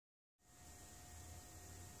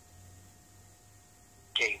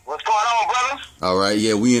All right,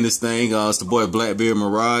 yeah, we in this thing. It's the boy Blackbeard,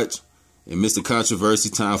 Mirage, and Mr. Controversy.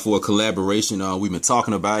 Time for a collaboration. We've been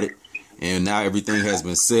talking about it, and now everything has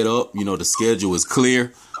been set up. You know, the schedule is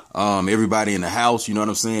clear. Everybody in the house, you know what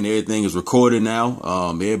I'm saying? Everything is recorded now.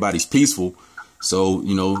 Everybody's peaceful. So,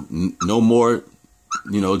 you know, no more,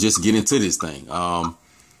 you know, just get into this thing.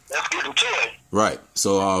 Let's get into it. Right.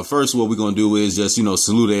 So, first, what we're going to do is just, you know,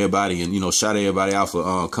 salute everybody and, you know, shout everybody out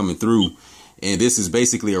for coming through. And this is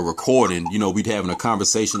basically a recording. You know, we'd having a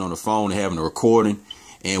conversation on the phone, having a recording,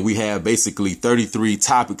 and we have basically 33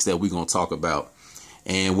 topics that we're going to talk about.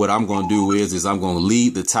 And what I'm going to do is I'm going to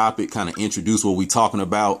lead the topic, kind of introduce what we're talking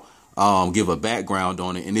about, give a background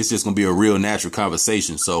on it. And it's just going to be a real natural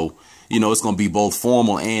conversation. So, you know, it's going to be both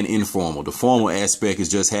formal and informal. The formal aspect is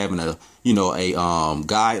just having a, you know, a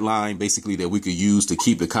guideline basically that we could use to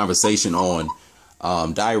keep the conversation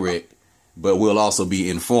on direct. But we'll also be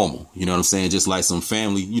informal, you know what I'm saying? Just like some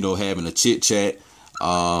family, you know, having a chit chat,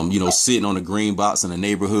 you know, sitting on a green box in the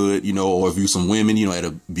neighborhood, you know, or if you some women, you know, at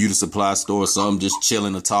a beauty supply store or something, just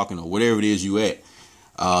chilling or talking or whatever it is you at,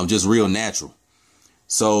 just real natural.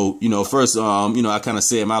 So, you know, first, you know, I kind of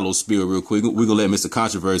said my little spiel real quick. We're going to let Mr.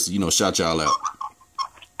 Controversy, you know, shout y'all out.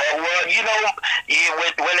 Well, you know,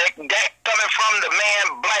 when that coming from the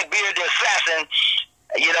man Blackbeard the assassin,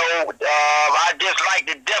 you know, I just like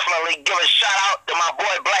to definitely give a shout out to my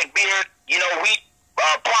boy Blackbeard. You know, we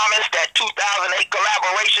promised that 2008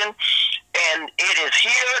 collaboration, and it is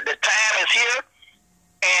here. The time is here,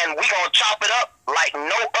 and we're going to chop it up like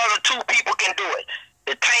no other two people can do it.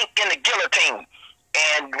 The Tank and the Guillotine.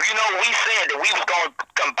 And, you know, we said that we was going to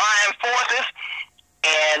combine forces,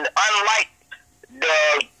 and unlike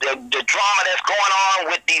the drama that's going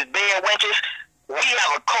on with these bed wenches, we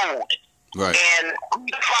have a code. Right. And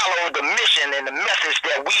we follow the mission and the message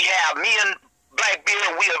that we have. Me and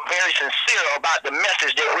Blackbeard, we are very sincere about the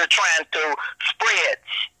message that we're trying to spread.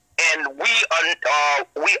 And we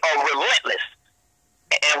are relentless.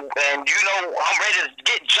 And you know, I'm ready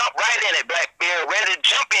to jump right in it, Blackbeard. Ready to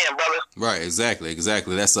jump in, brother. Right, exactly.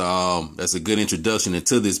 That's a good introduction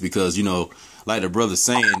into this because, you know, like the brother's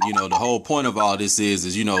saying, you know, the whole point of all this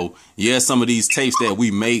is, you know, yeah, some of these tapes that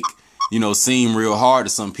we make, you know, seem real hard to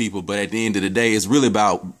some people, but at the end of the day, it's really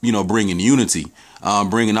about, you know, bringing unity,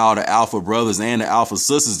 bringing all the alpha brothers and the alpha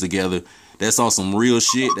sisters together. That's on some real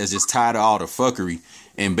shit. That's just tired of all the fuckery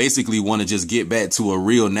and basically want to just get back to a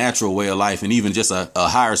real natural way of life and even just a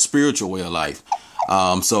higher spiritual way of life.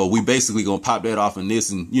 So we basically gonna pop that off in this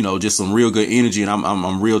and, you know, just some real good energy. And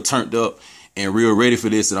I'm real turned up and real ready for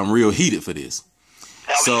this. And I'm real heated for this.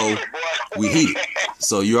 So we heated.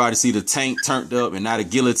 So you already see the tank turned up and now the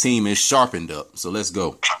guillotine is sharpened up. So let's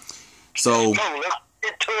go. So let's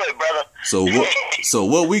get to it, brother. So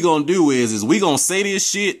what we gonna do is we gonna say this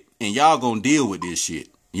shit and y'all gonna deal with this shit.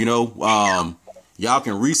 You know, y'all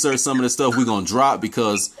can research some of the stuff we gonna drop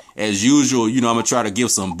because as usual, you know, I'm gonna try to give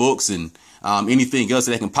some books and anything else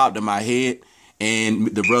that can pop to my head. And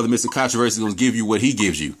the brother, Mr. Controversy, is gonna give you what he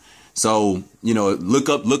gives you. So, you know, look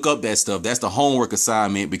up that stuff. That's the homework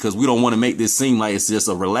assignment because we don't want to make this seem like it's just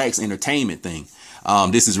a relaxed entertainment thing.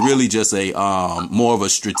 This is really just a more of a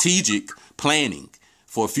strategic planning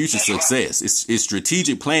for future success. It's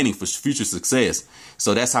strategic planning for future success.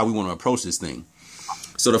 So that's how we want to approach this thing.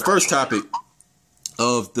 So the first topic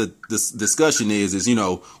of this discussion is, you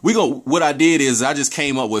know, what I did is I just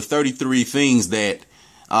came up with 33 things that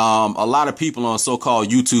a lot of people on so-called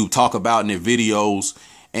YouTube talk about in their videos.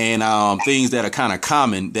 And things that are kind of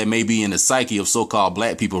common that may be in the psyche of so-called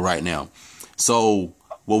black people right now. So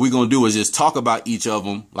what we're going to do is just talk about each of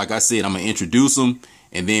them. Like I said, I'm going to introduce them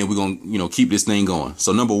and then we're going to, you know, keep this thing going.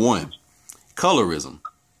 So number one, colorism.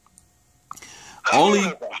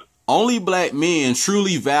 Only black men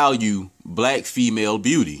truly value black female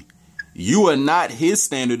beauty. You are not his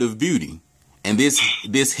standard of beauty. And this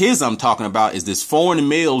his I'm talking about is this foreign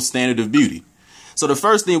male standard of beauty. So the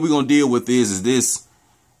first thing we're going to deal with is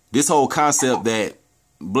this whole concept that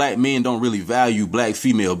black men don't really value black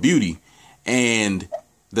female beauty and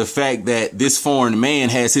the fact that this foreign man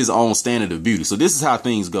has his own standard of beauty. So this is how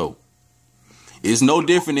things go. It's no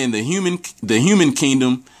different in the human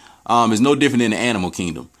kingdom. It's no different in the animal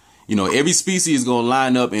kingdom. You know, every species is going to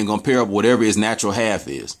line up and going to pair up whatever its natural half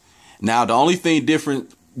is. Now, the only thing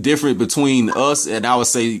different between us and I would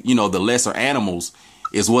say, you know, the lesser animals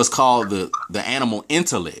is what's called the animal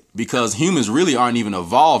intellect, because humans really aren't even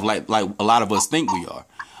evolved like a lot of us think we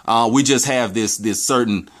are. We just have this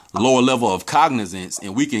certain lower level of cognizance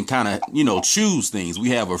and we can kind of, you know, choose things. We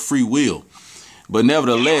have a free will. But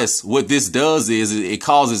nevertheless, what this does is it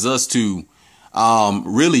causes us to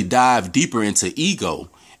really dive deeper into ego,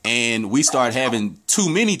 and we start having too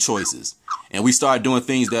many choices. and we start doing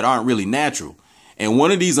things that aren't really natural. And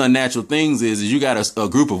one of these unnatural things is you got a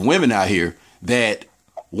group of women out here that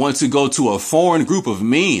want to go to a foreign group of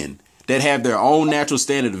men that have their own natural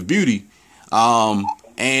standard of beauty,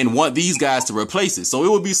 and want these guys to replace it. So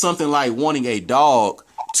it would be something like wanting a dog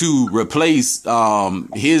to replace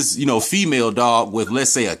his, female dog with,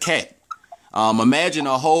 let's say, a cat. Imagine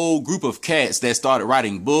a whole group of cats that started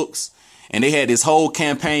writing books, and they had this whole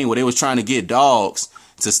campaign where they was trying to get dogs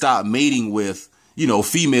to stop mating with,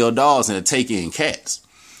 female dogs and to take in cats.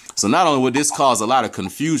 So not only would this cause a lot of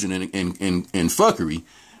confusion and fuckery,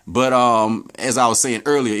 but as I was saying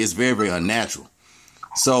earlier, it's very, very unnatural.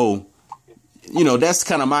 So, that's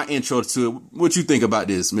kind of my intro to it. What you think about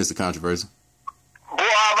this, Mr. Controversy? Boy,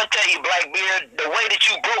 I'm going to tell you, Blackbeard, the way that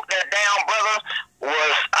you broke that down, brother,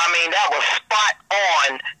 that was spot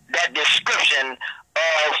on, that description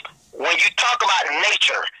of when you talk about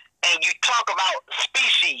nature and you talk about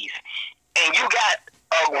species and you got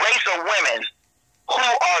a race of women who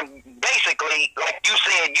are basically, like you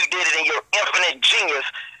said, you did it in your infinite genius,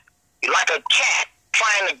 like a cat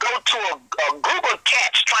trying to go to a group of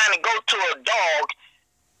cats trying to go to a dog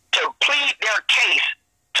to plead their case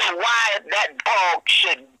to why that dog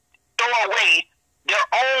should throw away their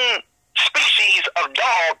own species of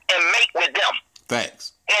dog and mate with them.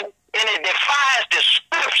 Facts. And it defies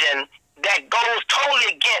description that goes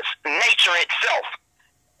totally against nature itself.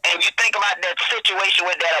 And you think about that situation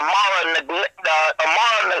with that Amara neglect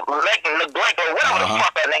or whatever the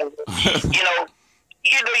fuck her name is.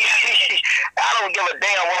 I don't give a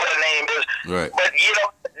damn what her name is. Right. But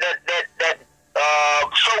that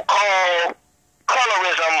so-called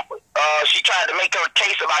colorism. She tried to make her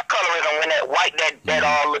case about colorism when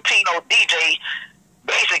that Latino DJ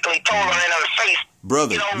basically told her in her face.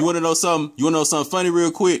 Brother, you want to know something? You want to know something funny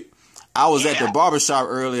real quick? I was at the barbershop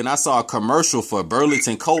earlier and I saw a commercial for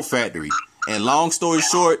Burlington Coat Factory. And long story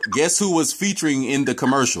short, guess who was featuring in the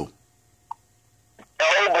commercial?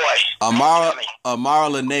 Oh boy. Amara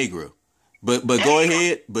La Negra. But go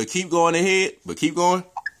ahead, but keep going ahead, but keep going.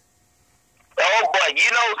 Oh boy,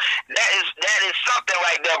 that is something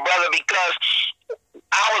right there, brother, because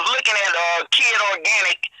I was looking at Kid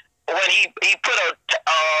Organic when he put a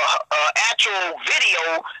actual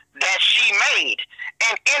video that she made.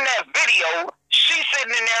 And in that video, she's sitting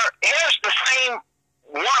in there. Here's the same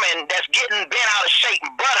woman that's getting bent out of shape,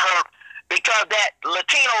 butthurt, because that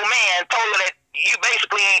Latino man told her that you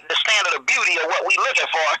basically ain't the standard of beauty of what we looking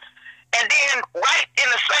for. And then right in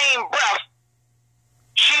the same breath,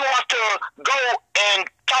 she wants to go and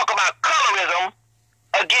talk about colorism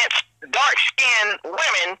against dark-skinned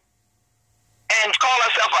women and call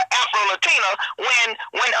herself an Afro-Latina when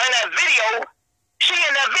in that video, she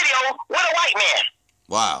in that video with a white man.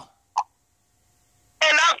 Wow.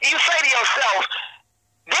 And now you say to yourself,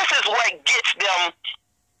 this is what gets them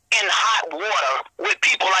in hot water with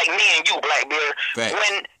people like me and you, Blackbeard. Right.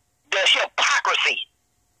 When the hypocrisy,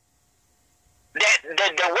 that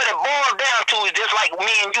what it boils down to is just like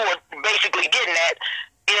me and you are basically getting at,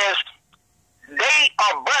 is they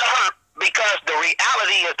are butthurt because the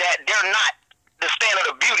reality is that they're not the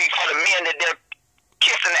standard of beauty for the men that they're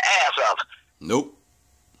kissing the ass of. Nope.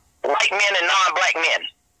 White men and non-black men.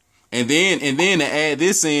 And then to add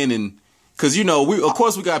this in, and because of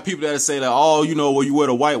course we got people that say that, well, you wear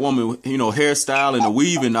the white woman, hairstyle and the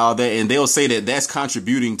weave and all that, and they'll say that that's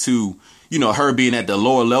contributing to her being at the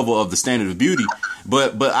lower level of the standard of beauty.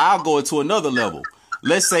 But I'll go to another level.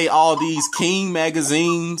 Let's say all these King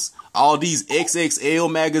magazines, all these XXL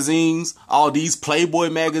magazines, all these Playboy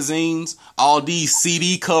magazines, all these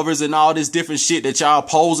CD covers and all this different shit that y'all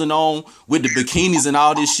posing on with the bikinis and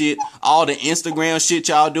all this shit, all the Instagram shit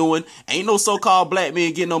y'all doing. Ain't no so-called black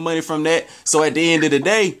men getting no money from that. So at the end of the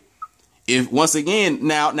day, if once again,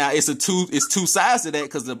 now it's two sides to that,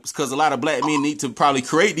 because a lot of black men need to probably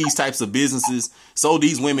create these types of businesses so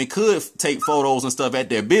these women could take photos and stuff at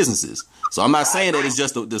their businesses. So I'm not saying that it's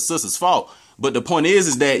just the sister's fault. But the point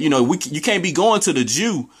is that, you can't be going to the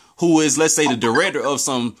Jew who is, let's say, the director of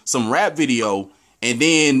some rap video. And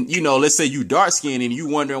then, let's say you dark skinned and you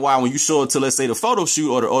wondering why when you show up to, let's say, the photo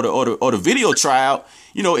shoot or the video tryout,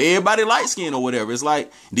 everybody light skinned or whatever. It's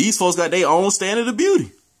like these folks got their own standard of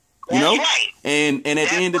beauty, Right. And at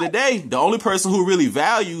the end of the day, the only person who really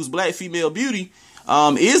values black female beauty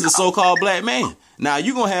is the so-called black man. Now,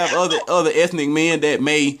 you're going to have other ethnic men that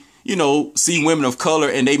may, see women of color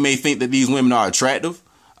and they may think that these women are attractive.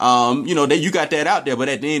 That you got that out there. But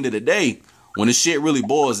at the end of the day, when the shit really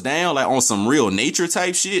boils down, like on some real nature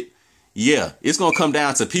type shit, yeah, it's going to come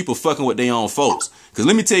down to people fucking with their own folks. Because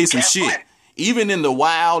let me tell you some shit. even in the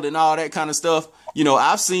wild and all that kind of stuff, you know,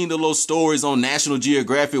 I've seen the little stories on National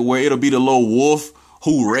Geographic where it'll be the little wolf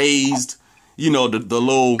who raised, you know, the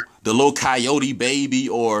little coyote baby,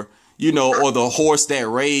 or, you know, or the horse that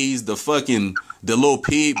raised the little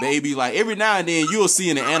pig baby. Like every now and then you'll see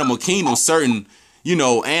in the animal kingdom certain, you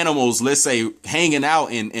know, animals, let's say, hanging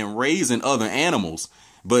out and raising other animals.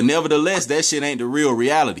 But nevertheless, that shit ain't the real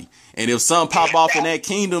reality. And if something pop off in that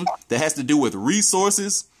kingdom that has to do with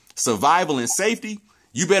resources, survival, and safety,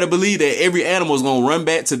 you better believe that every animal is going to run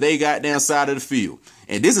back to their goddamn side of the field.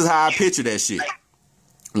 And this is how I picture that shit.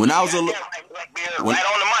 When I was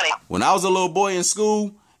a little boy in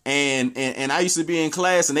school, and I used to be in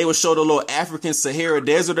class, and they would show the little African Sahara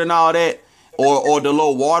Desert and all that, or the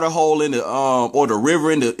little water hole in the or the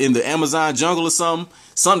river in the Amazon jungle or something.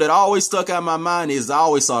 Something that always stuck out in my mind is I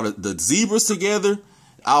always saw the zebras together,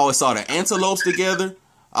 I always saw the antelopes together,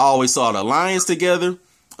 I always saw the lions together,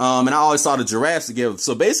 and I always saw the giraffes together.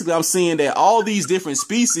 So basically, I'm seeing that all these different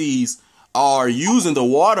species are using the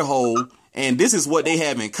water hole, and this is what they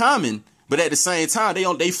have in common. But at the same time,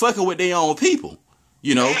 they fucking with their own people,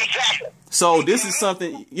 you know. Exactly. So this is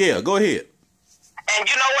something. Yeah, go ahead. And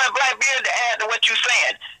you know what, Blackbeard, to add to what you're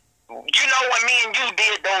saying, you know when me and you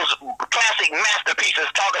did those classic masterpieces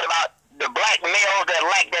talking about the black males that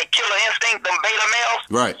lack that killer instinct, them beta males?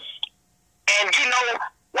 Right. And you know,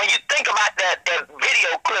 when you think about that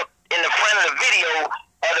video clip in the front of the video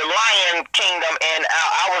of the Lion Kingdom, and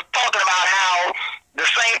I was talking about how the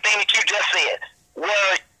same thing that you just said,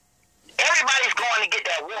 where everybody's going to get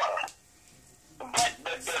that water. But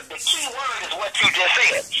the key word is what you just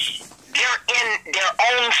said. They're in their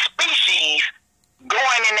own species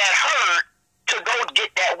going in that herd to go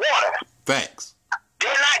get that water. Facts.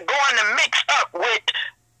 They're not going to mix up with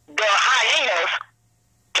the hyenas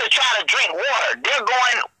to try to drink water. They're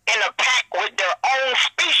going in a pack with their own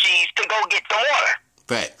species to go get the water.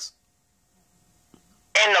 Facts.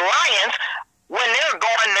 And the lions, when they're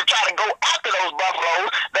going to try to go after those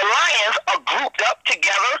buffaloes, the lions are grouped up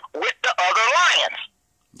together with the other lions.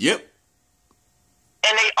 Yep.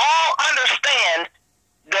 And they all understand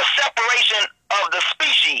the separation of the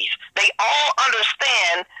species. They all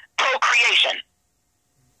understand procreation.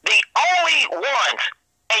 The only ones,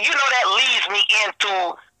 and you know that leads me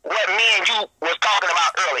into what me and you was talking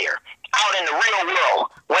about earlier, out in the real world,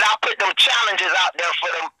 when I put them challenges out there for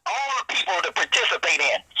them, all the people to participate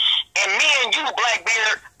in. And me and you,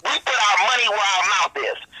 Blackbeard, we put our money where our mouth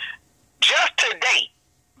is. Just today,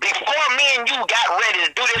 before me and you got ready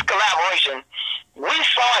to do this collaboration, we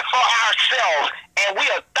saw it for ourselves, and we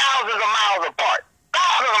are thousands of miles apart.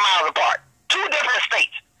 Two different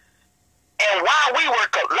states. And while we were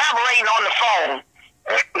collaborating on the phone,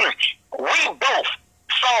 we both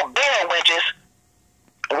saw bear winches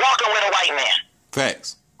walking with a white man.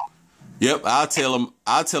 Facts. Yep, I'll tell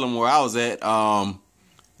him where I was at. I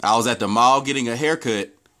was at the mall getting a haircut,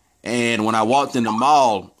 and when I walked in the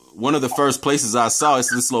mall, one of the first places I saw is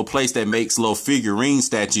this little place that makes little figurine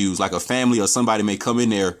statues, like a family or somebody may come in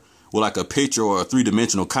there with like a picture or a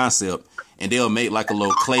three-dimensional concept, and they'll make like a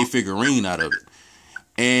little clay figurine out of it.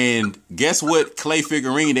 And guess what clay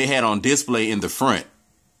figurine they had on display in the front?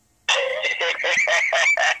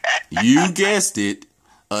 You guessed it,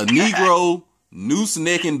 a Negro noose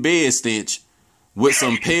neck and bed stench with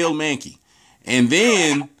some pale manky. And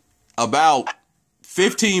then about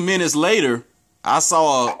 15 minutes later, I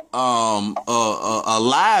saw a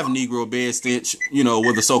live Negro bed stench, you know,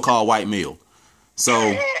 with a so-called white male. So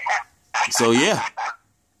yeah.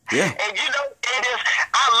 And you know,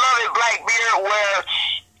 I love it, Blackbeard, where,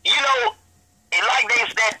 you know, like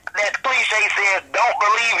that cliche says, don't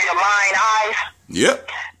believe your lying eyes. Yep.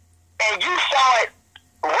 And you saw it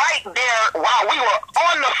right there while we were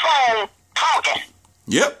on the phone talking.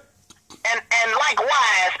 Yep. And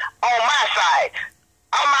likewise, on my side,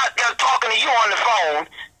 I'm out there talking to you on the phone.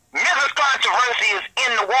 Mrs. Controversy is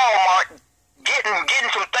in the Walmart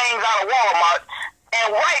getting some things out of Walmart.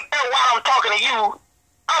 And right there while I'm talking to you,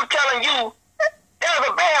 I'm telling you, there's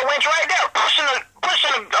a bear winch right there pushing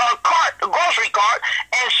a cart, a grocery cart,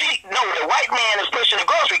 and the white man is pushing the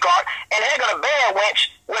grocery cart, and they're got a bear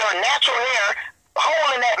winch with her natural hair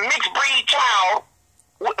holding that mixed breed child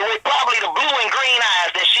with probably the blue and green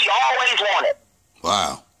eyes that she always wanted.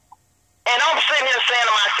 Wow. And I'm sitting here saying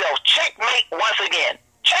to myself, checkmate once again.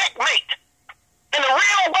 Checkmate. In the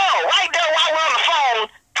real world, right there while we're on the phone,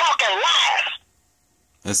 talking live.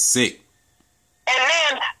 That's sick. And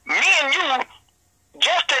then, me and you,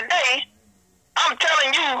 just today, I'm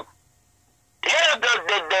telling you, here's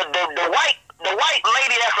the white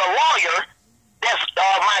lady that's a lawyer, that's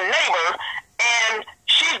my neighbor, and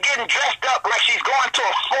she's getting dressed up like she's going to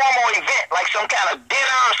a formal event, like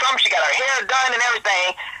something. She got her hair done and everything.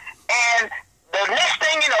 And the next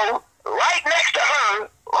thing you know, right next to her,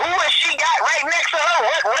 who has she got right next to her?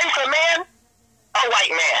 What race of man? A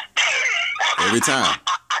white man. Every time.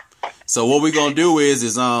 So what we're gonna do is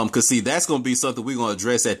cause see, that's gonna be something we're gonna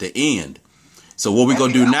address at the end. So what we're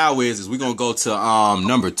gonna do now is we're gonna go to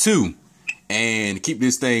number 2 and keep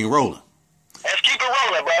this thing rolling. Let's keep it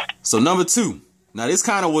rolling, bro. So number 2. Now this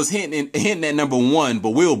kind of was hinting at number 1, but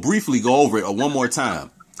we'll briefly go over it one more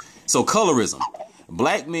time. So colorism.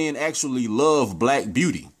 Black men actually love black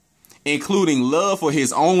beauty, including love for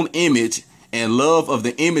his own image and love of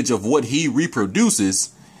the image of what he reproduces,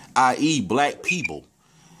 i.e. black people.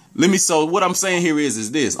 So what I'm saying here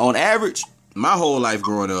is this. On average, my whole life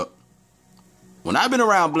growing up, when I've been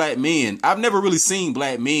around black men, I've never really seen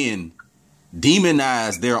black men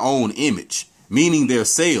demonize their own image, meaning their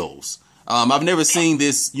selves. I've never seen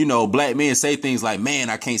this, black men say things like, man,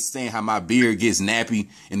 I can't stand how my beard gets nappy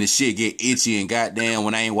and the shit get itchy and goddamn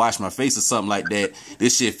when I ain't washed my face or something like that.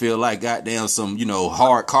 This shit feel like goddamn some,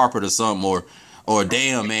 hard carpet or something or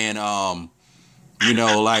damn, man,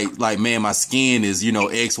 like man, my skin is,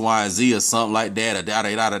 X, Y, and Z or something like that, or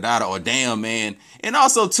da or damn, man. And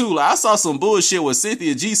also too, like, I saw some bullshit where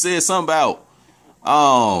Cynthia G said something about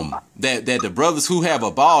that the brothers who have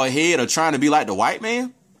a bald head are trying to be like the white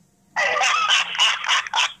man.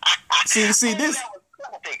 See this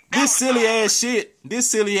silly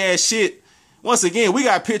ass shit. Once again, we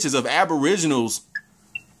got pictures of Aboriginals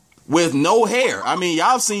with no hair. I mean,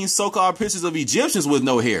 y'all seen so-called pictures of Egyptians with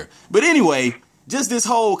no hair. But anyway, just this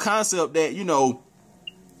whole concept that,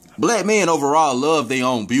 black men overall love their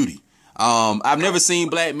own beauty. I've never seen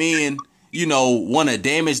black men, want to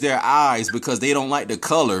damage their eyes because they don't like the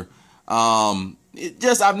color.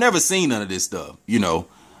 I've never seen none of this stuff,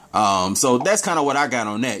 So that's kind of what I got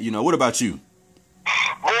on that. What about you?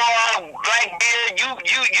 Boy, Blackbeard,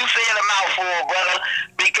 you said a mouthful, brother,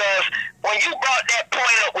 because when you brought that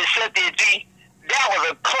point up with Cynthia G, that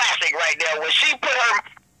was a classic right there. When she put her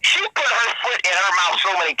foot in her mouth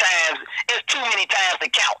so many times, it's too many times to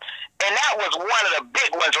count. And that was one of the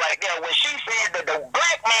big ones right there when she said that the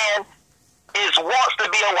black man wants to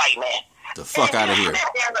be a white man. The fuck out of here.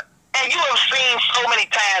 And you have seen so many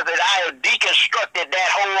times that I have deconstructed that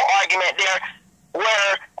whole argument there where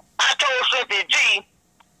I told Cynthia G,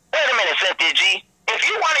 wait a minute, Cynthia G, if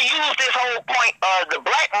you want to use this whole point of the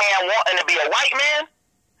black man wanting to be a white man,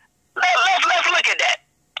 let's look at that.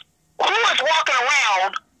 Who is walking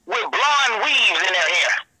around with blonde weaves in their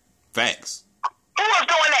hair? Facts. Who is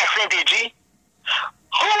doing that, Cynthia G?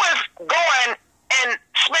 Who is going and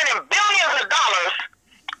spending billions of dollars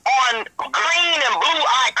on green and blue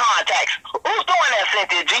eye contacts? Who's doing that,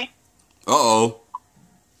 Cynthia G? Uh-oh.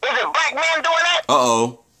 Is it black men doing that?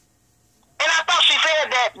 Uh-oh. And I thought she said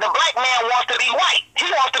that the black man wants to be white. He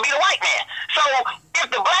wants to be the white man. So if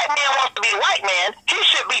the black man wants to be the white man, he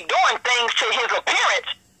should be doing things to his appearance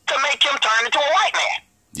to make him turn into a white man.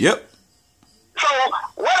 Yep. So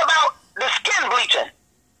what about the skin bleaching?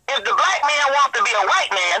 If the black man wants to be a white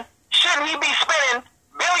man, shouldn't he be spending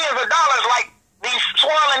billions of dollars like these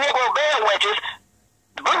swirling Negro bed wenches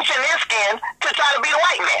bleaching their skin to try to be the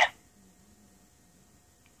white man?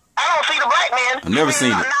 I don't see the black man. I've never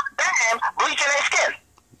seen it. Bleaching their skin.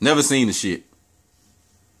 Never seen the shit.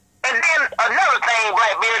 And then another thing,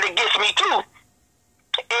 Blackbeard, that gets me too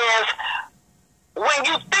is when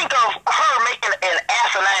you think of her making an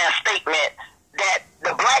asinine statement that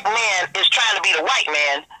the black man is trying to be the white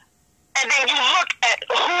man, and then you look at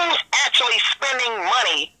who's actually spending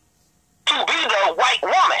money to be the white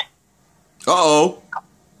woman. Uh-oh.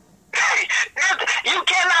 You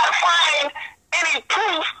cannot find any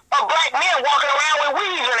proof of black men walking around with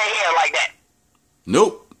weaves in their hair like that.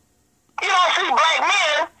 Nope. You don't see black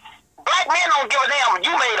men. Black men don't give a damn.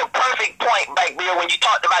 You made a perfect point, Blackbeard, when you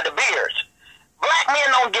talked about the beards. Black men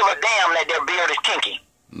don't give a damn that their beard is kinky.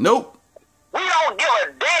 Nope. We don't give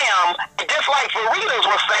a damn, just like Farida's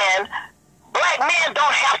was saying, black men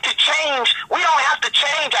don't have to change. We don't have to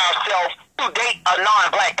change ourselves to date a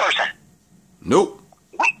non-black person. Nope.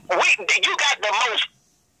 You got the most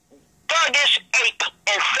thuggish ape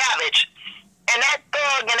and savage, and that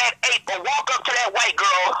thug and that ape will walk up to that white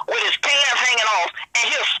girl with his pants hanging off,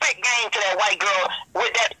 and he'll spit game to that white girl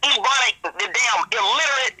with that the damn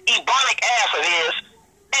illiterate, ebonic ass of his,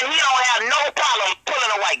 and he don't have no problem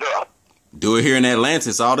pulling a white girl. Do it here in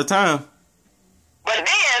Atlantis all the time. But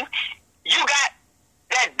then you got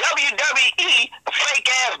that WWE fake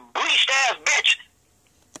ass, bleached ass bitch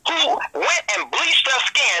who went and bleached her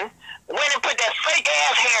skin, went and put that fake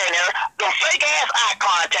ass hair in there, the fake ass eye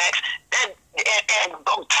contacts, and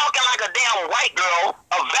talking like a damn white girl,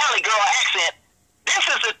 a valley girl accent. This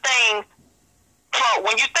is the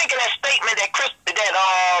when you think of that statement that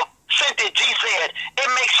Cynthia G said, it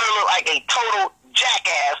makes her look like a total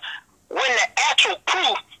jackass. When the actual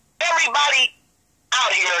proof, everybody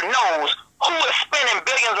out here knows who is spending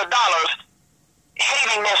billions of dollars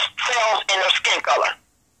hating themselves and their skin color.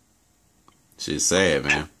 Shit's sad,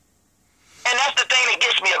 man. And that's the thing that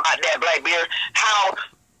gets me about that, Blackbeard. How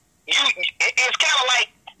it's kind of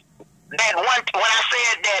like that one when I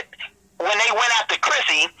said that when they went after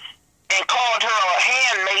Chrissy and called her a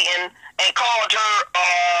handmaiden and called her,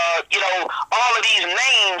 all of these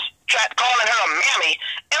names, calling her a mammy.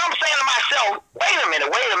 And I'm saying to myself, wait a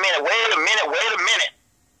minute.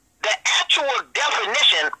 The actual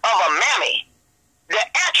definition of a mammy, the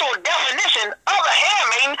actual definition of a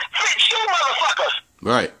handmaiden fits you motherfuckers.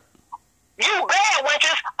 Right. You bad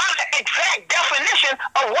wenches are the exact definition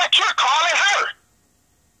of what you're calling her.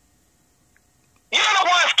 You're the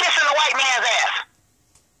ones kissing the white man's ass.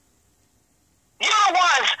 You're the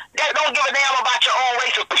ones that don't give a damn about your own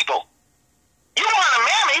race of people. You want the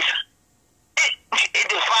mammies. It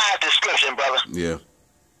defies description, brother. Yeah.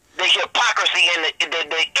 The hypocrisy and the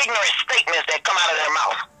ignorant statements that come out of their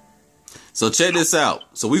mouth. So check this out.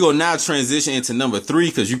 So we're going to now transition into number 3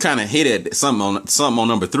 because you kind of hit at something on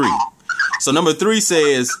number 3. So number 3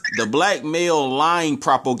 says the black male lying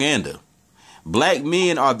propaganda. Black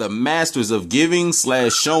men are the masters of giving /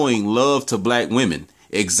 showing love to black women.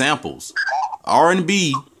 Examples: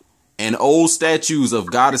 R&B and old statues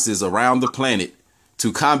of goddesses around the planet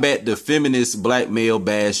to combat the feminist black male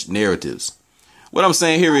bash narratives. What I'm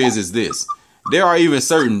saying here is this. There are even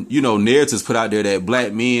certain, narratives put out there that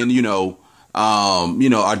black men,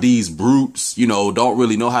 are these brutes, don't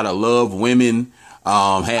really know how to love women,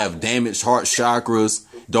 have damaged heart chakras,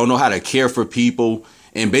 don't know how to care for people,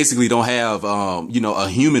 and basically don't have, a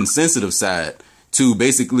human sensitive side to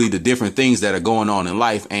basically the different things that are going on in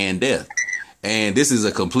life and death. And this is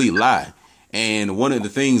a complete lie. And one of the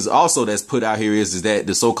things also that's put out here is that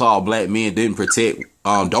the so-called black men don't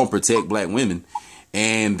protect black women,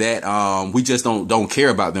 and that we just don't care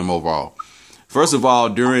about them overall. First of all,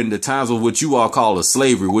 during the times of what you all call a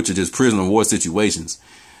slavery, which are just prisoner of war situations,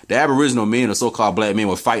 the Aboriginal men or so-called black men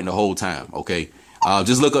were fighting the whole time. OK,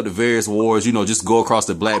 just look up the various wars, just go across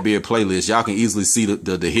the Blackbeard playlist. Y'all can easily see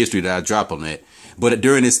the history that I dropped on that. But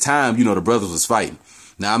during this time, the brothers was fighting.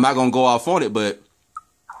 Now, I'm not going to go off on it, but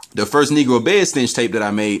the first Negro bed stench tape that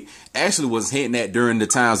I made actually was hinting at during the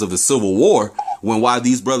times of the Civil War, when while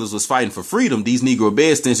these brothers was fighting for freedom, these Negro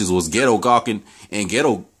bed stenches was ghetto gawking and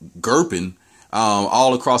ghetto gurping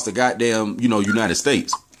all across the goddamn, United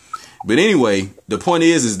States. But anyway, the point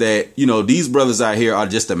is that, these brothers out here are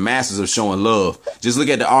just the masters of showing love. Just look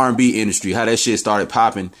at the R&B industry, how that shit started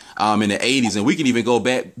popping in the 80s. And we can even go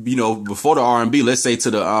back, before the R&B, let's say to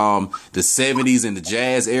the 70s and the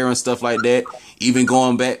jazz era and stuff like that. Even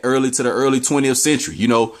going back early to the early 20th century,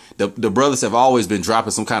 the brothers have always been dropping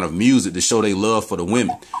some kind of music to show their love for the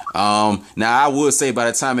women. Now, I would say by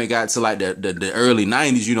the time it got to like the early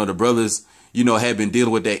 90s, the brothers, had been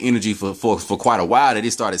dealing with that energy for quite a while, that they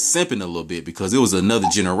started simping a little bit because it was another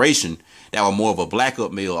generation that were more of a black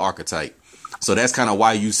up male archetype. So that's kind of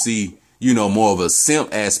why you see, more of a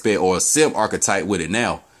simp aspect or a simp archetype with it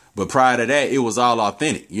now. But prior to that, it was all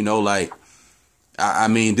authentic, I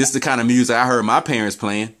mean, this is the kind of music I heard my parents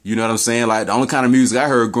playing. You know what I'm saying? Like, the only kind of music I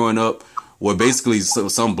heard growing up were basically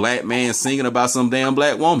some black man singing about some damn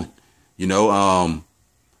black woman.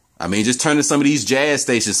 I mean, just turn to some of these jazz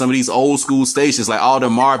stations, some of these old school stations, like all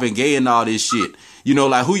the Marvin Gaye and all this shit.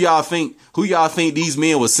 Like who y'all think these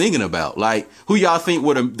men were singing about? Like, who y'all think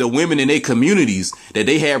were the women in their communities that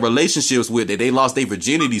they had relationships with, that they lost their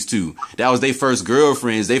virginities to? That was their first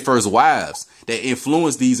girlfriends, their first wives, that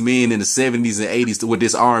influenced these men in the 70s and 80s with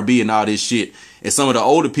this R&B and all this shit. And some of the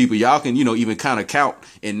older people, y'all can, even kind of count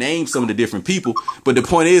and name some of the different people. But the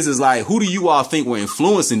point is like, who do you all think were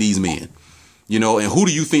influencing these men? And who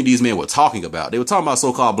do you think these men were talking about? They were talking about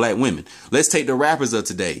so-called black women. Let's take the rappers of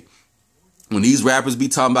today. When these rappers be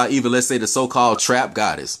talking about even, let's say, the so-called trap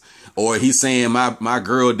goddess, or he's saying my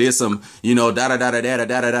girl did some,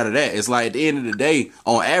 da-da-da-da-da-da-da-da-da. It's like at the end of the day,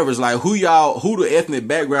 on average, like who the ethnic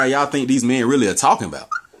background y'all think these men really are talking about?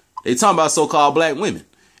 They talking about so-called black women.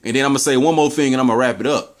 And then I'm going to say one more thing and I'm going to wrap it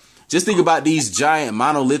up. Just think about these giant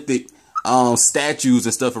monolithic statues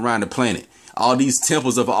and stuff around the planet. All these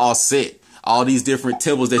temples of all set. All these different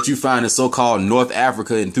temples that you find in so-called North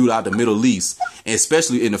Africa and throughout the Middle East, and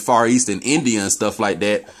especially in the Far East and India and stuff like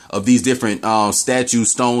that, of these different statue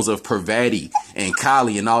stones of Parvati and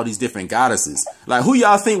Kali and all these different goddesses. Like, who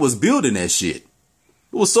y'all think was building that shit? It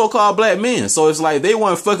was so-called black men. So it's like they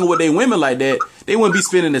weren't fucking with their women like that. They wouldn't be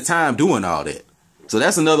spending the time doing all that. So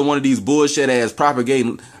that's another one of these bullshit ass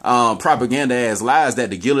propaganda ass lies that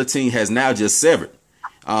the guillotine has now just severed.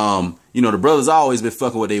 You know, the brothers always been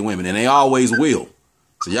fucking with their women, and they always will.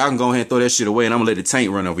 So y'all can go ahead and throw that shit away, and I'm gonna let the tank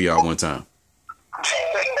run over y'all one time.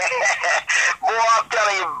 Boy, I'm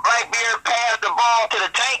telling you, Blackbeard passed the ball to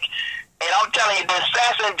the tank, and I'm telling you, the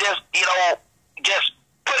assassin just, you know, just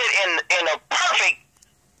put it in a perfect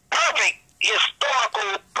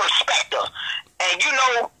historical perspective. And you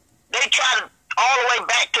know, they tried all the way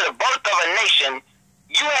back to the birth of a nation.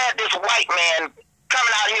 You had this white man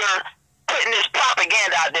coming out here putting this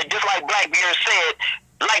propaganda out there, just like Blackbeard said,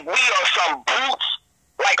 like we are some brutes,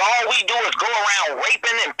 like all we do is go around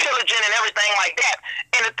raping and pillaging and everything like that.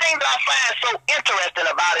 And the thing that I find so interesting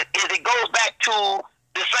about it is it goes back to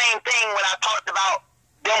the same thing when I talked about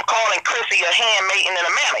them calling Chrissy a handmaiden and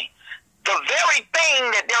a mammy. The very thing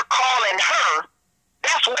that they're calling her,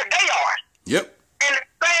 that's what they are. Yep. And the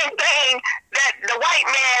same thing that the white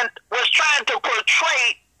man was trying to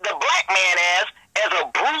portray the black man as a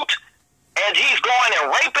brute, as he's going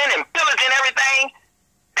and raping and pillaging everything.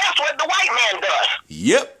 That's what the white man does.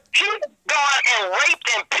 Yep. He's gone and raped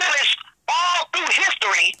and pillaged all through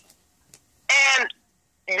history. And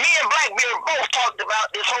me and Blackbeard both talked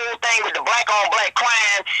about this whole thing with the black on black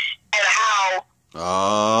crime and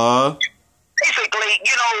how basically,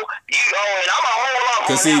 you know, and I'm a whole lot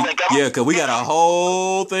cause see, yeah, cause we got a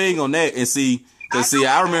whole thing on that, and see,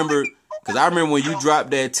 I remember when you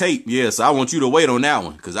dropped that tape. Yes, I want you to wait on that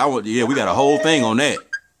one, cause we got a whole thing on that.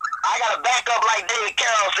 I got to back up like David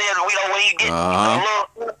Carroll says. We know when you get a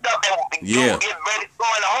little stuff and get ready to go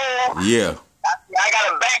in the hole. Yeah. I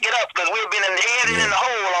got to back it up because we've been in the head and in the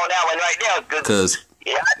hole on that one right there. Because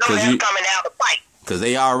I know that's coming down the fight. Because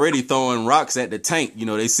they already throwing rocks at the tank. You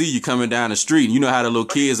know, they see you coming down the street. And you know how the little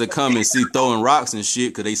kids are coming, see throwing rocks and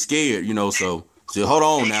shit because they scared, you know. So hold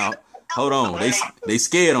on now. Hold on. They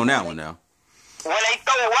scared on that one now. When they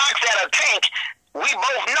throw rocks at a tank, we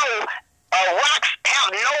both know rocks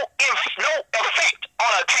have no effect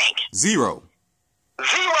on a tank. Zero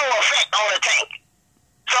effect on a tank.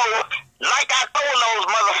 So, like I told those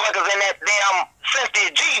motherfuckers in that damn Cynthia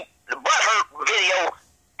G butthurt video,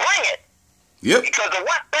 bring it. Yep. Because the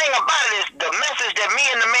one thing about it is the message that me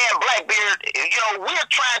and the man Blackbeard, you know, we're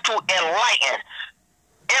trying to enlighten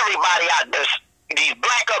everybody out there, these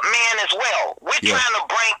black up men as well. We're trying to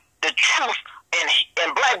bring the truth, and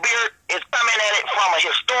Blackbeard is coming at it from a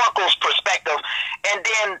historical perspective, and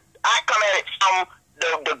then I come at it from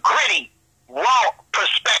the gritty, raw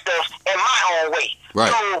perspective in my own way.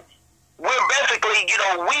 Right. So we're basically, you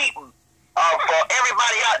know, for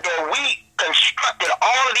everybody out there, we constructed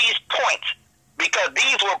all of these points because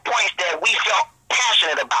these were points that we felt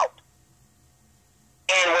passionate about.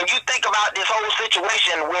 And when you think about this whole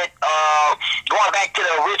situation with going back to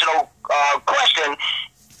the original question,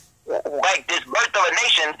 like this birth of a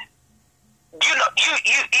nation, you know,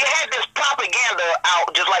 you had this propaganda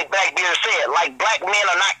out, just like Blackbeard said, like black men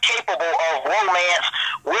are not capable of romance.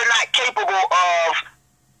 We're not capable of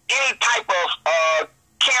any type of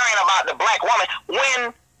caring about the black woman, when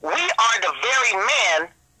we are the very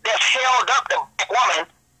men that's held up the black woman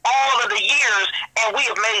all of the years, and we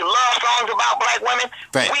have made love songs about black women.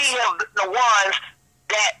 Thanks. We have been the ones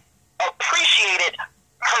that appreciated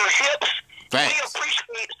her hips. Thanks. We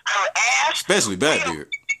appreciate her ass. Especially Blackbeard.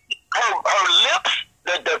 Her lips,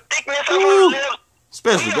 the thickness of her lips.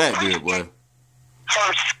 Especially Blackbeard, boy.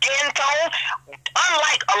 Her skin tone.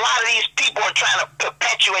 Unlike a lot of these people are trying to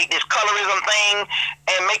perpetuate this colorism thing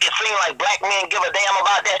and make it seem like black men give a damn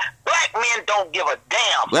about that. Black men don't give a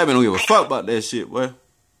damn. Black men don't give a fuck about that shit, boy.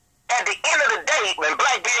 At the end of the day, when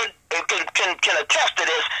Blackbeard can attest to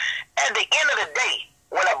this, at the end of the day,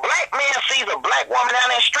 when a black man sees a black woman down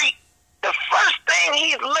that street, the first thing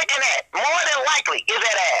he's looking at, more than likely, is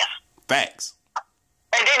that ass. Facts.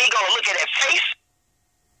 And then he gonna look at that face,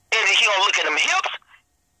 and then he gonna look at them hips.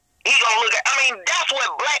 He gonna look at, I mean, that's what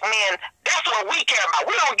black men, that's what we care about.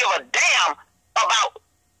 We don't give a damn about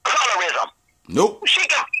colorism. Nope. She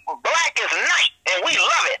can, black as night, and we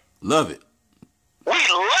love it. Love it. We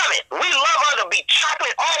love it. We love her to be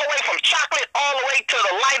chocolate, all the way from chocolate all the way to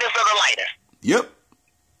the lightest of the lightest. Yep.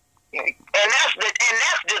 And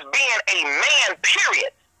that's just being a man,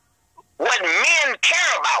 period. What men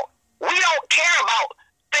care about. We don't care about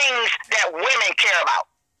things that women care about.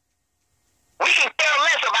 We can care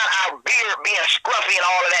less about our beard being scruffy and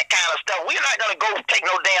all of that kind of stuff. We're not going to go take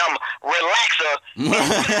no damn relaxer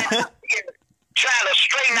trying to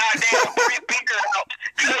straighten our damn beard out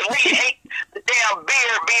because we hate the damn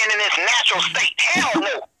beard being in its natural state. Hell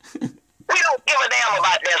no. We don't give a damn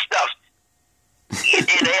about that stuff.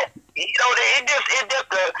 You So it just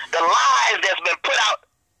the lies that's been put out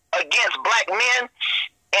against black men,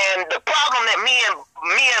 and the problem that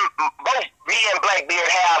both me and Blackbeard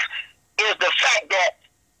have is the fact that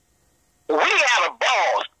we have a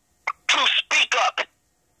balls to speak up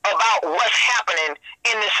about what's happening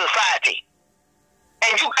in this society.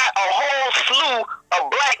 And you got a whole slew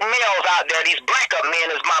of black males out there, these black up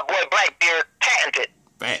men, as my boy Blackbeard patented.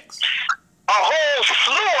 Facts. A whole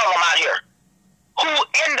slew of them out here who,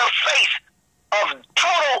 in the face of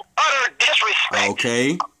total, utter disrespect.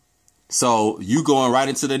 Okay. So you going right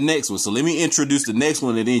into the next one. So let me introduce the next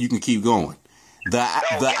one, and then you can keep going.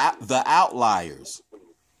 The outliers,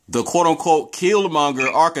 the quote unquote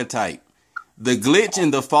killmonger archetype, the glitch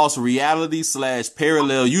in the false reality /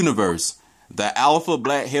 parallel universe, the alpha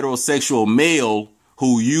black heterosexual male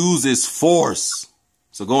who uses force.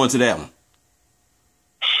 So go into that one.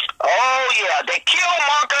 Oh yeah, the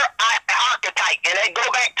killmonger archetype, and they go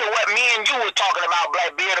back to what me and you were talking about,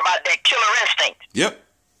 Blackbeard, about that killer instinct. Yep.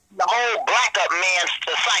 The whole black up man's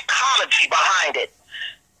the psychology behind it.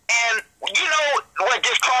 And you know what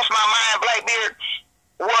just crossed my mind, Blackbeard,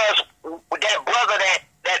 was that brother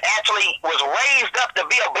that actually was raised up to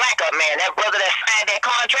be a black up man. That brother that signed that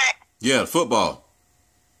contract. Yeah, football.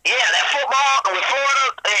 Yeah, that football with Florida,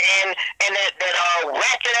 and that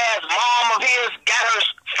ratchet ass mom of his got her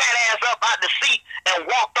fat ass up out the seat and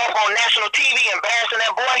walked off on national TV, embarrassing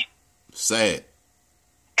that boy. Sad.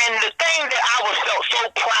 And the thing that I felt so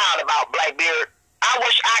proud about, Blackbeard, I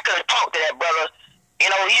wish I could have talked to that brother. You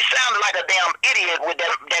know, he sounded like a damn idiot with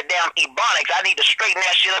that damn ebonics. I need to straighten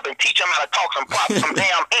that shit up and teach him how to talk some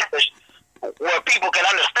damn English where people can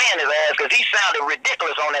understand his ass, because he sounded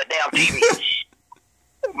ridiculous on that damn TV.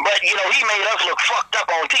 But, you know, he made us look fucked up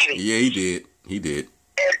on TV. Yeah, he did. He did.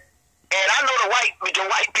 And I know the white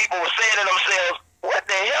people were saying to themselves, what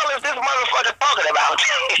the hell is this motherfucker talking about?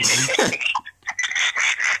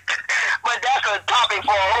 But that's a topic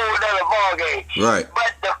for a whole other ballgame. Right.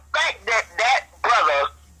 But the fact that that brother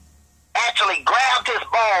actually grabbed his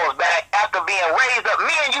balls back after being raised up,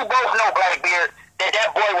 me and you both know, Blackbeard,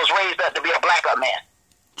 that boy was raised up to be a black up man.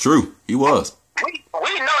 True, he was.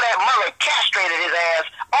 We know that mother castrated his ass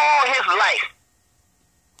all his life.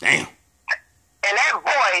 Damn. And that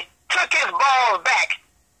boy took his balls back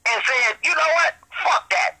and said, you know what? Fuck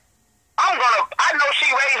that. I know she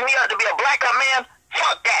raised me up to be a black up man.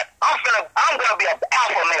 Fuck that. I'm gonna be an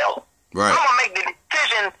alpha male. Right. I'm gonna make the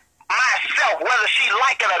decision myself, whether she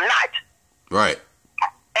like it or not. Right.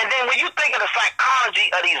 And then when you think of the psychology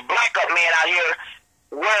of these black up men out here,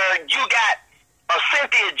 where you got a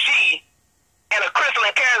Cynthia G and a Crystal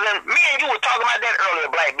and Karen, me and you were talking about that earlier,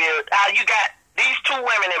 Blackbeard, how you got these two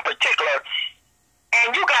women in particular,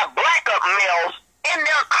 and you got black up males in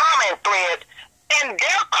their comment thread, and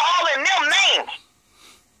they're calling them names.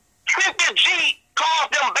 Cynthia G calls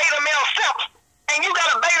them beta male simps, and you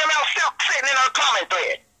got a beta male simp sitting in her comment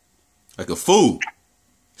thread. Like a fool.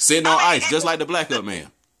 Sitting on ice, just like the black up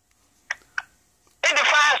man. It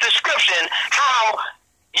defies description how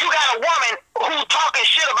you got a woman who's talking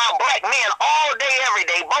shit about black men all day, every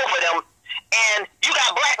day, both of them, and you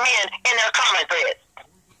got black men in their comment thread.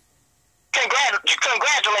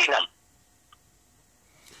 Congratulating them.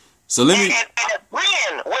 So let me and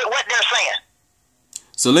agreeing with what they're saying.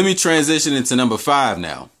 So let me transition into number 5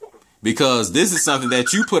 now, because this is something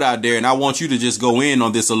that you put out there, and I want you to just go in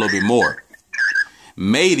on this a little bit more.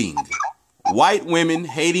 Mating. White women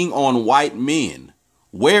hating on white men.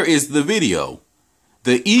 Where is the video?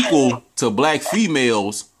 The equal to black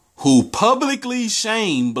females who publicly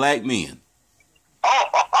shame black men. Oh,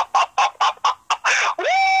 woo,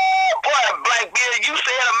 boy, Blackbeard, you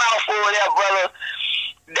said a mouthful there, brother.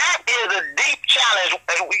 That is a deep challenge.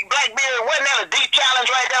 Blackbeard, wasn't that a deep challenge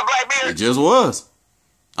right there, Blackbeard? It just was.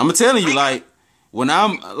 I'm telling you, like, when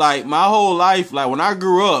I'm, like, my whole life, like, when I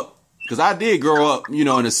grew up, because I did grow up, you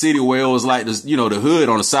know, in a city where it was like, this, you know, the hood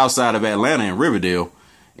on the south side of Atlanta in Riverdale.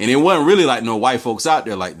 And it wasn't really like no white folks out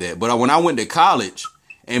there like that. But when I went to college,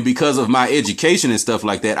 and because of my education and stuff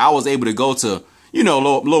like that, I was able to go to, you know, a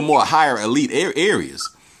little more higher elite areas.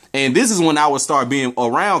 And this is when I would start being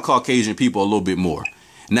around Caucasian people a little bit more.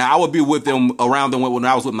 Now, I would be with them, around them when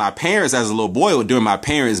I was with my parents as a little boy, during my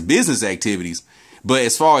parents' business activities. But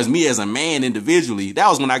as far as me as a man individually, that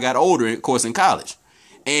was when I got older, of course, in college.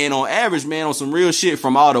 And on average, man, on some real shit,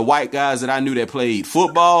 from all the white guys that I knew that played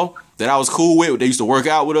football, that I was cool with, they used to work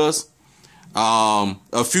out with us.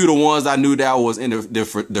 A few of the ones I knew that was in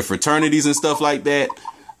the fraternities and stuff like that.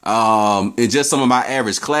 And just some of my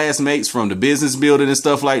average classmates from the business building and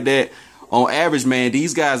stuff like that. On average, man,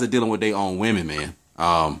 these guys are dealing with their own women, man.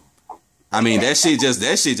 I mean, that shit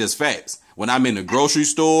just facts. When I'm in the grocery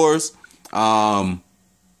stores,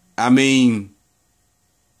 I mean,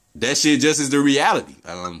 that shit just is the reality.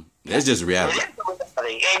 That's just reality.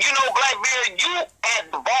 And you know, Blackbeard, you had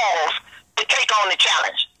the balls to take on the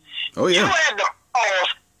challenge. Oh yeah. You had the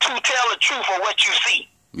balls to tell the truth of what you see.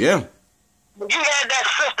 Yeah. You had that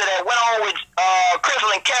sister that went on with Crystal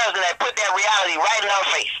and Karen that put that reality right in her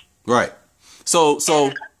face. Right.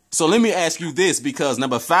 So let me ask you this, because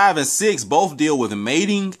number 5 and 6 both deal with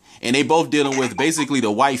mating, and they both dealing with basically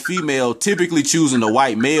the white female typically choosing the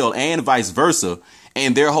white male and vice versa,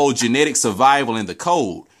 and their whole genetic survival in the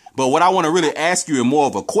code. But what I want to really ask you in more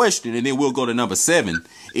of a question, and then we'll go to number 7,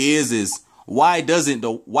 is why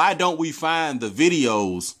don't we find the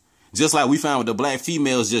videos just like we found with the black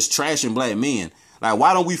females just trashing black men? Like,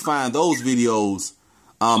 why don't we find those videos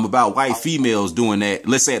about white females doing that,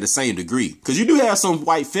 let's say at the same degree? Because you do have some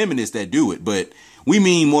white feminists that do it, but we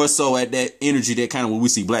mean more so at that energy that kind of when we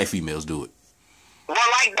see black females do it. Well,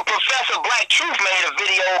 like the Professor Black Truth made a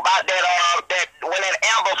video about that when that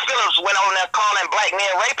Amber Phillips went on there calling black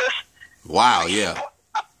men rapists. Wow, yeah.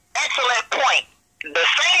 Excellent point. The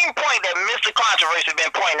same point that Mr. Controversy has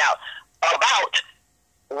been pointing out about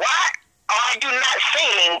why are you not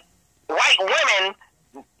seeing white women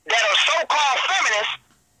that are so-called feminists?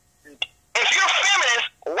 If you're feminist,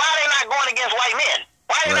 why are they not going against white men?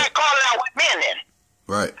 Why are they not calling out white men then?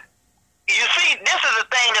 Right. You see, this is the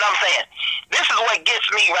thing that I'm saying. This is what gets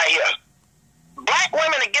me right here. Black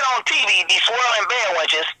women that get on TV, these swirling bear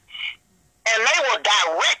wenches, and they will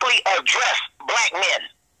directly address black men.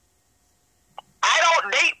 I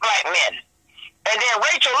don't date black men. And then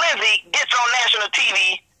Rachel Lindsay gets on national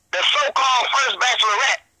TV, the so-called first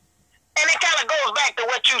bachelorette, and it kind of goes back to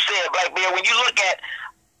what you said, Blackbeard, when you look at,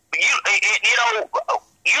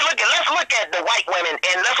 let's look at the white women,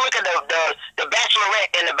 and let's look at the bachelorette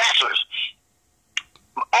and the bachelors.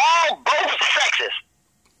 Both sexes,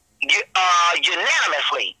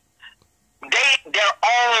 unanimously, their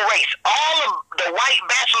own race. All of the white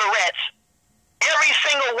bachelorettes, every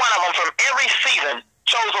single one of them from every season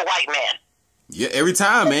chose a white man. Yeah, every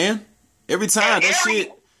time, man. Every time. That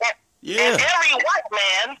shit. Yeah. And every white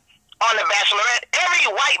man on the Bachelorette, every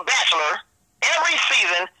white bachelor, every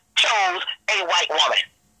season chose a white woman.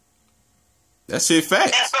 That shit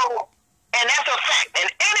facts. And that's a fact. And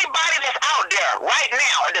anybody that's out there right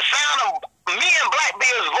now at the sound of me and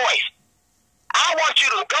Blackbeard's voice, I want you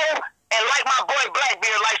to go and, like my boy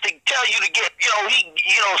Blackbeard likes to tell you to get, he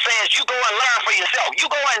says you go and learn for yourself. You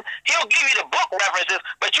go and he'll give you the book references,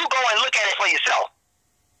 but you go and look at it for yourself.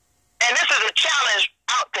 And this is a challenge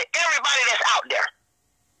out to everybody that's out there.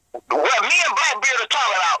 What me and Blackbeard are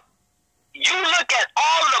talking about, you look at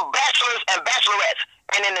all of the bachelors and bachelorettes,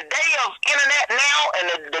 and in the day of internet now,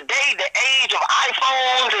 and the age of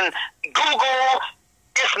iPhones and Google,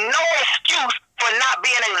 it's no excuse for not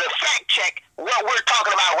being able to fact check what we're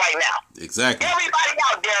talking about right now. Exactly. Everybody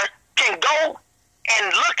out there can go and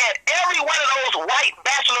look at every one of those white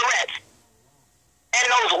bachelorettes and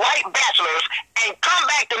those white bachelors and come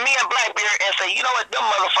back to me and Blackbeard and say, you know what, them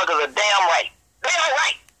motherfuckers are damn right. They are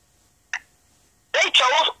right. They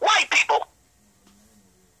chose white people.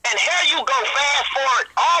 And here you go, fast forward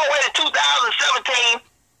all the way to 2017,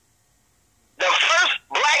 the first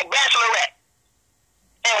black bachelorette.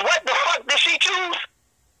 And what the fuck did she choose?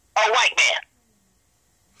 A white man.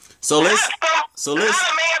 So let's not a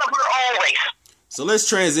man of her own race. So let's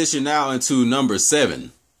transition now into number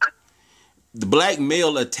 7. The black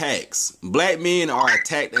male attacks. Black men are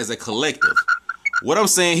attacked as a collective. What I'm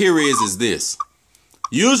saying here is this.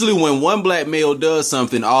 Usually when one black male does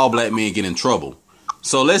something, all black men get in trouble.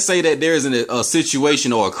 So let's say that there's a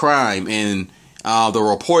situation or a crime, and the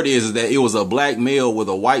report is that it was a black male with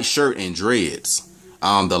a white shirt and dreads.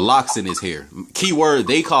 The locks in his hair. Keyword,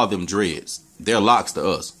 they call them dreads. They're locks to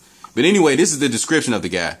us. But anyway, this is the description of the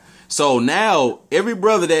guy. So now every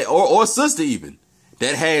brother that or sister even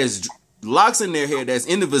that has locks in their hair that's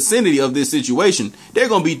in the vicinity of this situation, they're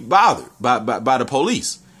gonna be bothered by the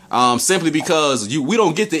police. Simply because we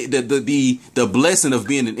don't get the blessing of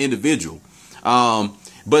being an individual.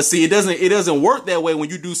 But see, it doesn't work that way when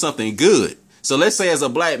you do something good. So let's say as a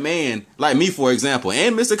black man, like me, for example,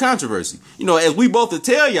 and Mr. Controversy, as we both to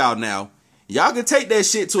tell y'all now, y'all can take that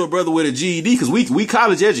shit to a brother with a GED because we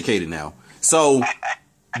college educated now. So,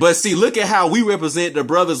 but see, look at how we represent the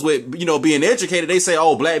brothers with, being educated. They say,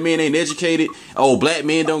 oh, black men ain't educated. Oh, black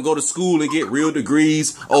men don't go to school and get real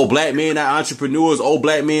degrees. Oh, black men are entrepreneurs. Oh,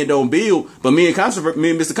 black men don't build. But me and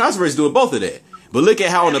Mr. Controversy doing both of that. But look at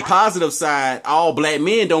how on the positive side, all black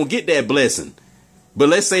men don't get that blessing. But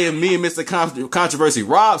let's say if me and Mr. Controversy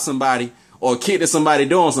robbed somebody or kicked at somebody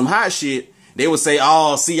doing some hot shit, they would say,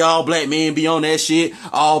 oh, see, all black men be on that shit.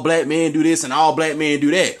 All black men do this and all black men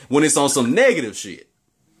do that, when it's on some negative shit.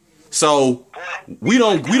 So we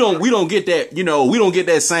don't get that, you know, we don't get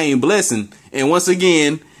that same blessing. And once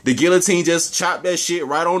again, the guillotine just chopped that shit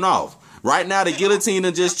right on off. Right now, the guillotine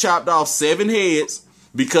done just chopped off 7 heads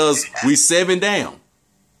because we 7 down.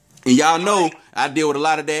 And y'all know I deal with a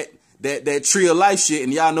lot of that tree of life shit,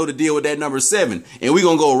 and y'all know to deal with that number 7. And we're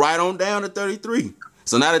going to go right on down to 33.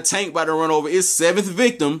 So now the tank about to run over its 7th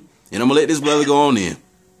victim, and I'm going to let this brother go on in. Boy,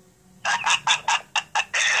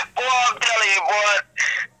 I'm telling you, boy.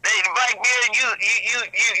 Blackbeard,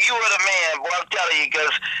 you were the man, boy. I'm telling you,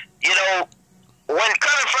 because, you know, when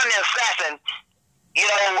coming from the assassin, you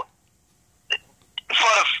know,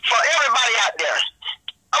 for everybody out there,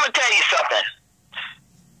 I'm going to tell you something.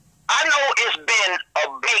 I know it's been a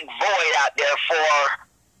big void out there for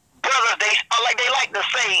brothers. They like to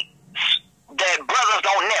say that brothers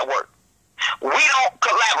don't network. We don't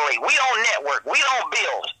collaborate. We don't network. We don't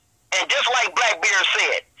build. And just like Blackbeard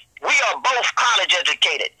said, we are both college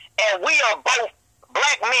educated, and we are both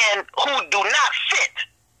black men who do not fit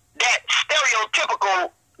that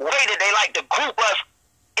stereotypical way that they like to group us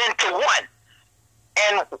into one.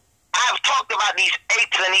 And I've talked about these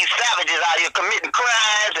apes and these savages out here committing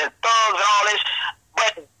crimes and thugs and all this,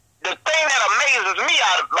 but the thing that amazes me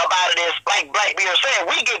about it is, like Blackbeard said,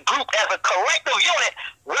 we get grouped as a collective unit,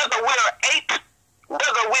 whether we're ape,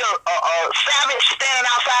 whether we're a savage standing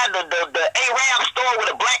outside the Arab store with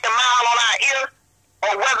a black and mild on our ear,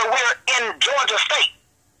 or whether we're in Georgia State,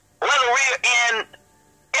 whether we're in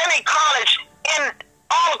any college in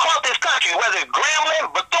all across this country, whether it's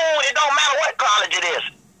Grambling, Bethune, it don't matter what college it is.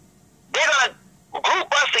 They're going to group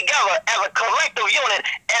us together as a collective unit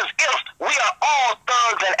as if we are all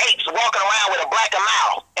thugs and apes walking around with a black and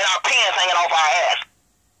mild and our pants hanging off our ass.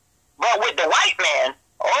 But with the white man,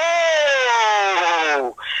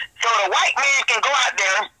 so the white man can go out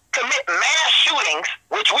there, commit mass shootings,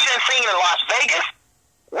 which we done seen in Las Vegas.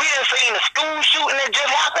 We done seen the school shooting that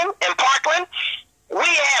just happened in Parkland. We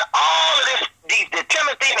had all of this, the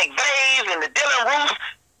Timothy McVeighs and the Dylan Roofs,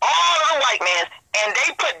 all of the white men, and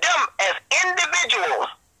they put them as individuals.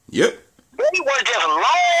 Yep. They were just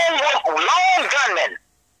long gunmen.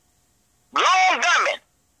 Long gunmen.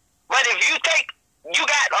 But if you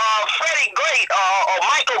got Freddie Gray or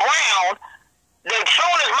Michael Brown, as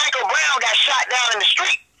soon as Michael Brown got shot down in the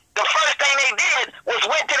street, the first thing they did was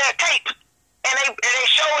went to that tape, and they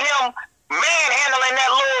showed him manhandling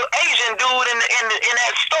that little Asian dude in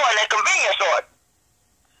that store, in that convenience store.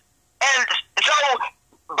 And so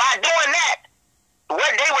by doing that,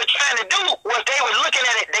 what they were trying to do was they were looking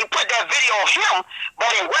at it, they put that video of him, but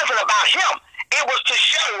it wasn't about him. It was to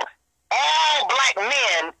show all black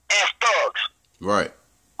men as thugs. Right.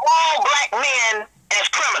 All black men as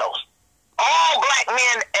criminals. All black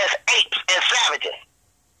men as apes and savages.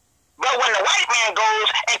 But when the white man goes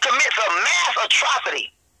and commits a mass atrocity,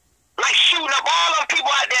 like shooting up all them people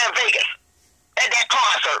out there in Vegas at that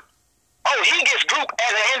concert, he gets grouped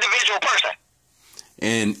as an individual person.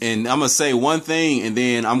 And I'm going to say one thing, and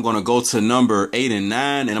then I'm going to go to number 8 and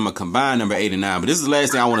 9, and I'm going to combine number 8 and 9. But this is the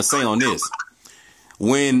last thing I want to say on this.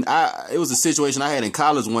 It was a situation I had in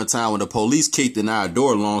college one time when the police kicked in our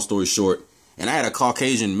door, long story short, and I had a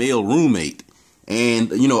Caucasian male roommate. And,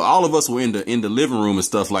 you know, all of us were in the living room and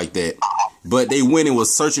stuff like that. But they went and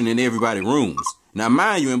was searching in everybody's rooms. Now,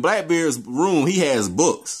 mind you, in Blackbeard's room, he has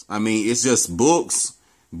books. I mean, it's just books,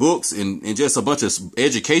 and just a bunch of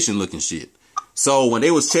education looking shit. So when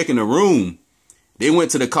they was checking the room, they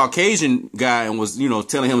went to the Caucasian guy and was, you know,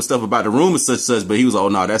 telling him stuff about the room and such. But he was, oh,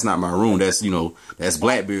 no, that's not my room. That's, you know, that's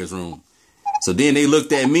Blackbeard's room. So then they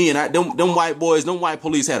looked at me, and them white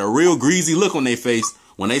police had a real greasy look on their face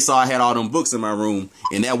when they saw I had all them books in my room,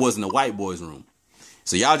 and that wasn't the white boy's room.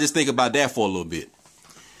 So y'all just think about that for a little bit.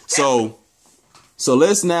 So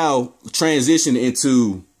let's now transition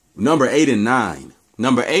into number 8 and 9.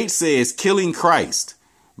 Number 8 says Killing Christ,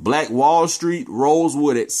 Black Wall Street,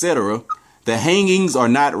 Rosewood, etc. The hangings are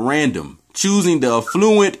not random, choosing the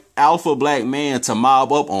affluent alpha black man to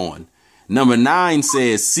mob up on. Number 9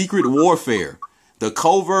 says Secret Warfare, the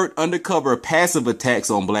covert, undercover, passive attacks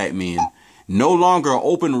on black men, no longer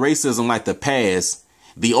open racism like the past,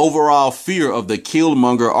 the overall fear of the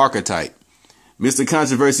killmonger archetype. Mr.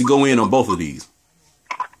 Controversy, go in on both of these.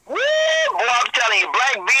 Woo, boy, I'm telling you,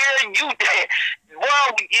 Blackbeard,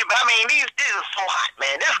 this is so hot,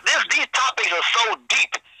 man. These topics are so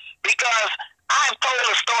deep because I've told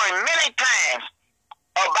a story many times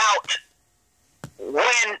about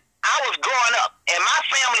when I was growing up, and my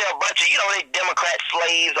family are a bunch of, they Democrat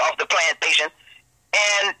slaves off the plantation.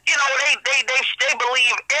 And, you know, they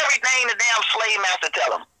believe everything the damn slave master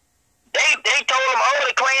tell them. They told them, oh,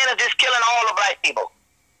 the Klan is just killing all the black people.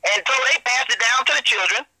 And so they passed it down to the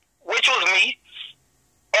children, which was me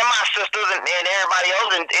and my sisters and everybody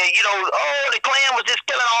else. And, you know, oh, the Klan was just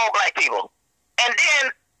killing all black people. And then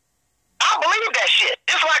I believed that shit.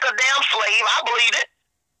 Just like a damn slave, I believed it.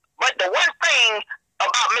 But the one thing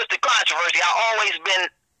about Mr. Controversy, I always been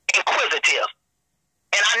inquisitive.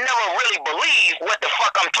 And I never really believed what the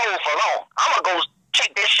fuck I'm told for long. I'm going to go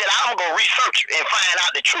check this shit out. I'm going to go research and find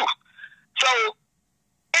out the truth. So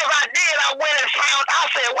if I did, I went and found, I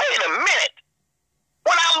said, wait a minute.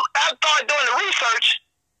 When I started doing the research,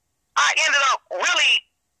 I ended up really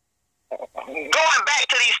going back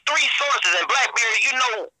to these three sources. And Blackbeard, you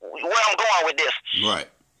know where I'm going with this. Right.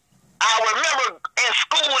 I remember in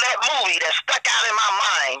school that movie that stuck out in my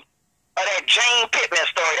mind of that Jane Pittman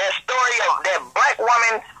story. That story of that black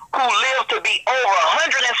woman who lived to be over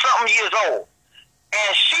 100 and something years old. And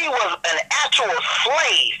she was an actual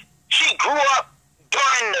slave. She grew up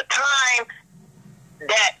during the time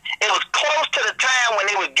that it was close to the time when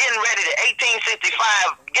they were getting ready to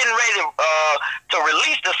 1865, getting ready to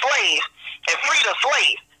release the slaves and free the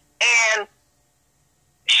slaves. And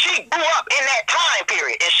she grew up in that time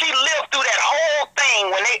period, and she lived through that whole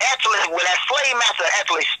thing when that slave master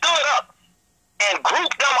actually stood up and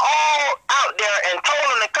grouped them all out there and told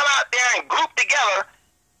them to come out there and group together.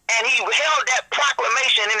 And he held that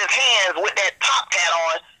proclamation in his hands with that top hat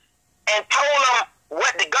on and told them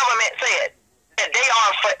what the government said, that they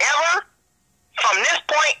are forever, from this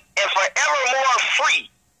point and forevermore,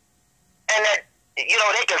 free. And that, you know,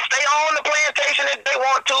 they can stay on the plantation if they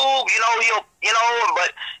want to,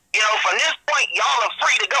 but, you know, from this point, y'all are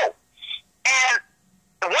free to go. And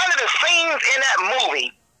one of the scenes in that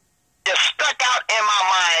movie just stuck out in my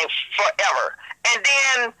mind forever. And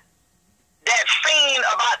then that scene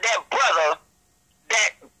about that brother that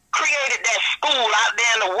created that school out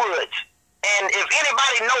there in the woods. And if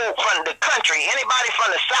anybody know from the country, anybody from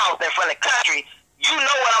the South and from the country, you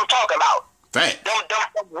know what I'm talking about. Fact. Them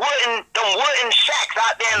wooden shacks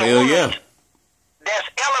out there in the Hell woods. Yeah. That's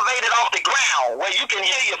elevated off the ground where you can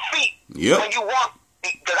hear your feet when you walk.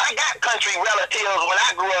 Because I got country relatives when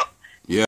I grew up